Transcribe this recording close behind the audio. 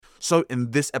So in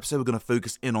this episode, we're going to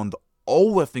focus in on the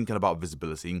old way of thinking about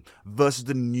visibility versus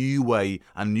the new way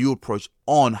and new approach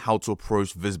on how to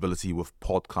approach visibility with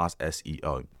podcast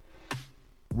SEO.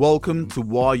 Welcome to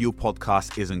Why Your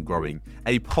Podcast Isn't Growing,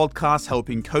 a podcast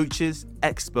helping coaches,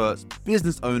 experts,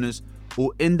 business owners,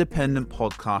 or independent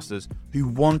podcasters who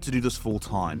want to do this full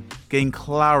time, gain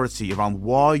clarity around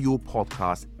why your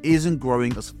podcast isn't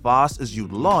growing as fast as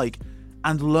you'd like,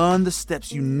 and learn the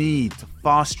steps you need to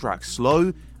fast track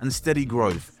slow and steady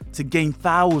growth to gain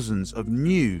thousands of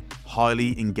new,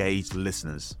 highly engaged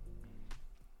listeners.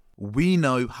 We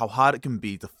know how hard it can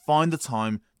be to find the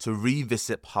time to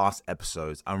revisit past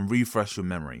episodes and refresh your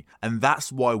memory, and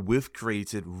that's why we've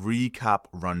created Recap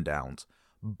Rundowns,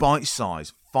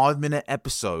 bite-sized 5-minute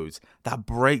episodes that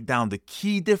break down the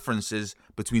key differences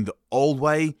between the old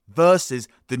way versus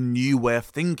the new way of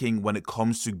thinking when it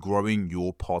comes to growing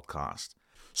your podcast.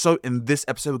 So in this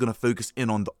episode, we're going to focus in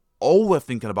on the old way of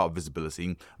thinking about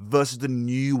visibility versus the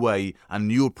new way and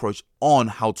new approach on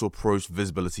how to approach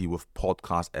visibility with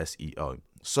podcast SEO.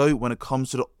 So when it comes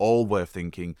to the old way of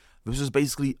thinking, this is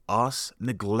basically us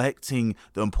neglecting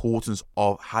the importance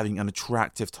of having an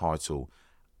attractive title,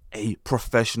 a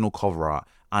professional cover art,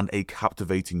 and a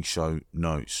captivating show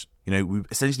notes. We've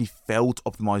essentially failed to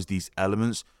optimize these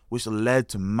elements, which led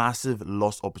to massive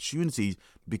lost opportunities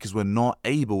because we're not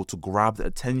able to grab the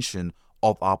attention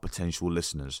of our potential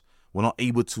listeners. We're not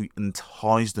able to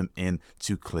entice them in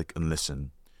to click and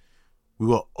listen. We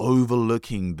were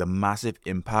overlooking the massive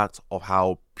impact of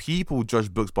how people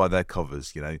judge books by their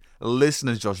covers.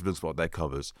 Listeners judge books by their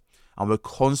covers. And we're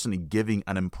constantly giving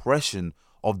an impression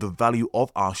of the value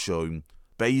of our show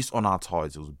based on our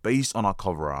titles, based on our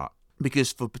cover art.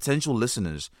 Because for potential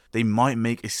listeners, they might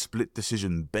make a split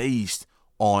decision based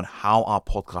on how our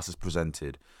podcast is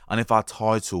presented. And if our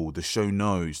title, the show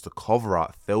notes, the cover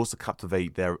art fails to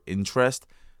captivate their interest,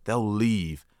 they'll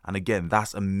leave. And again,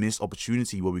 that's a missed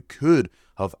opportunity where we could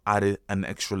have added an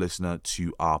extra listener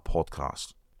to our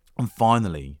podcast. And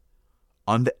finally,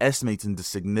 underestimating the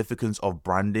significance of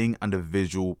branding and the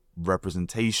visual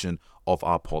representation of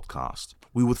our podcast.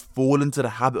 We would fall into the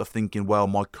habit of thinking, well,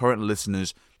 my current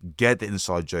listeners get the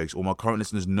inside jokes, or my current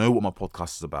listeners know what my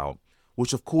podcast is about,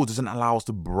 which of course doesn't allow us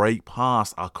to break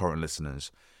past our current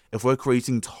listeners. If we're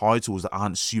creating titles that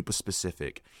aren't super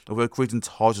specific, if we're creating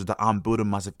titles that aren't building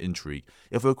massive intrigue,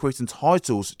 if we're creating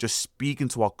titles just speaking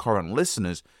to our current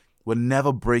listeners, we're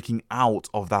never breaking out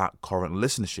of that current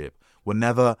listenership. We're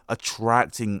never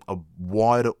attracting a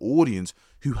wider audience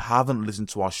who haven't listened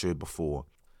to our show before.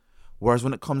 Whereas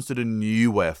when it comes to the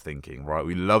new way of thinking, right,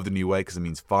 we love the new way because it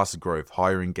means faster growth,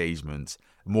 higher engagement,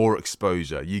 more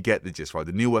exposure. You get the gist, right?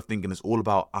 The new way of thinking is all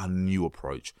about our new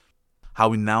approach, how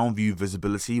we now view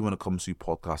visibility when it comes to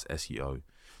podcast SEO.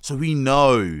 So we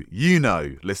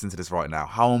know, listen to this right now,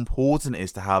 how important it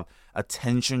is to have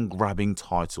attention-grabbing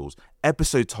titles,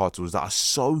 episode titles that are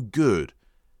so good.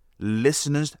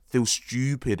 Listeners feel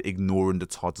stupid ignoring the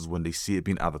titles when they see it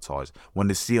being advertised, when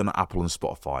they see it on Apple and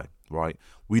Spotify, right?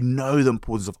 We know the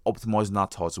importance of optimizing our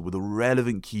title with the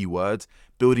relevant keywords,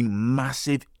 building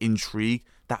massive intrigue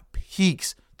that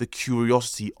piques the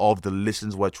curiosity of the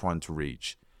listeners we're trying to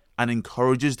reach and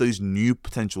encourages those new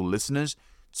potential listeners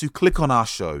to click on our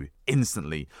show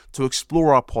instantly, to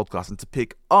explore our podcast and to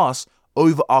pick us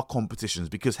over our competitions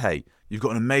because, hey, you've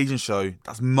got an amazing show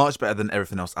that's much better than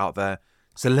everything else out there.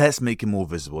 So let's make it more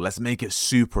visible. Let's make it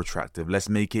super attractive. Let's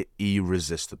make it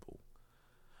irresistible.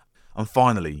 And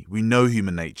finally, we know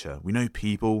human nature. We know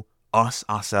people, us,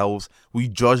 ourselves. We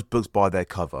judge books by their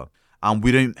cover. And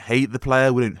we don't hate the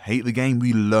player. We don't hate the game.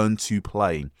 We learn to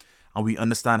play. And we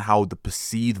understand how the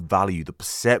perceived value, the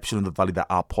perception of the value that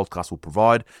our podcast will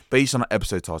provide based on our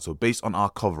episode title, based on our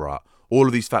cover art. All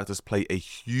of these factors play a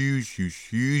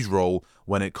huge role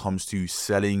when it comes to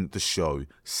selling the show,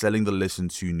 selling the listen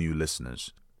to new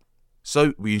listeners.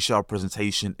 So we ensure our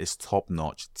presentation is top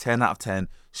notch, 10 out of 10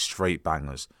 straight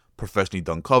bangers, professionally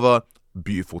done cover,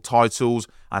 beautiful titles,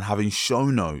 and having show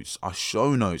notes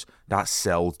that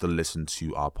sells the listen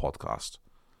to our podcast.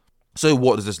 So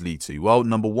what does this lead to? Well,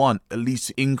 number one, it leads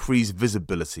to increased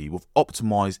visibility with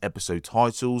optimized episode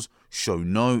titles, show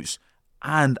notes,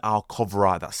 and our cover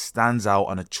art that stands out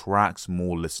and attracts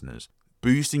more listeners,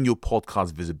 boosting your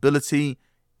podcast visibility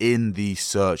in the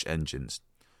search engines.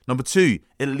 Number two,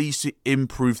 it leads to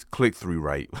improved click-through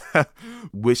rate,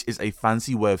 which is a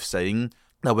fancy way of saying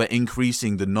that we're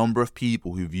increasing the number of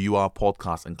people who view our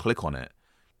podcast and click on it.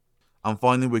 And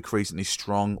finally, we're creating a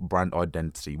strong brand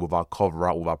identity with our cover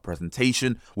art, with our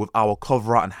presentation, with our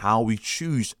cover art and how we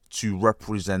choose to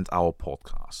represent our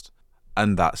podcast.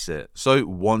 And that's it. So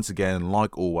once again,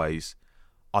 like always,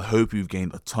 I hope you've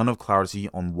gained a ton of clarity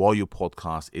on why your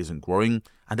podcast isn't growing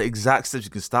and the exact steps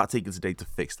you can start taking today to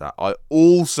fix that. I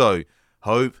also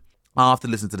hope after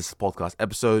listening to this podcast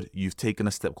episode, you've taken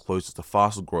a step closer to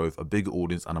faster growth, a bigger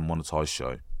audience, and a monetized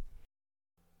show.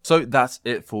 So that's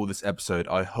it for this episode.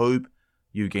 I hope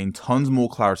you gain tons more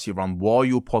clarity around why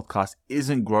your podcast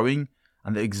isn't growing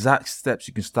and the exact steps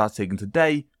you can start taking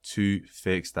today to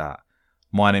fix that.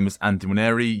 My name is Anthony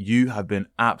Moneri. You have been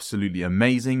absolutely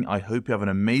amazing. I hope you have an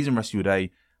amazing rest of your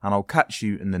day, and I'll catch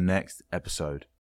you in the next episode.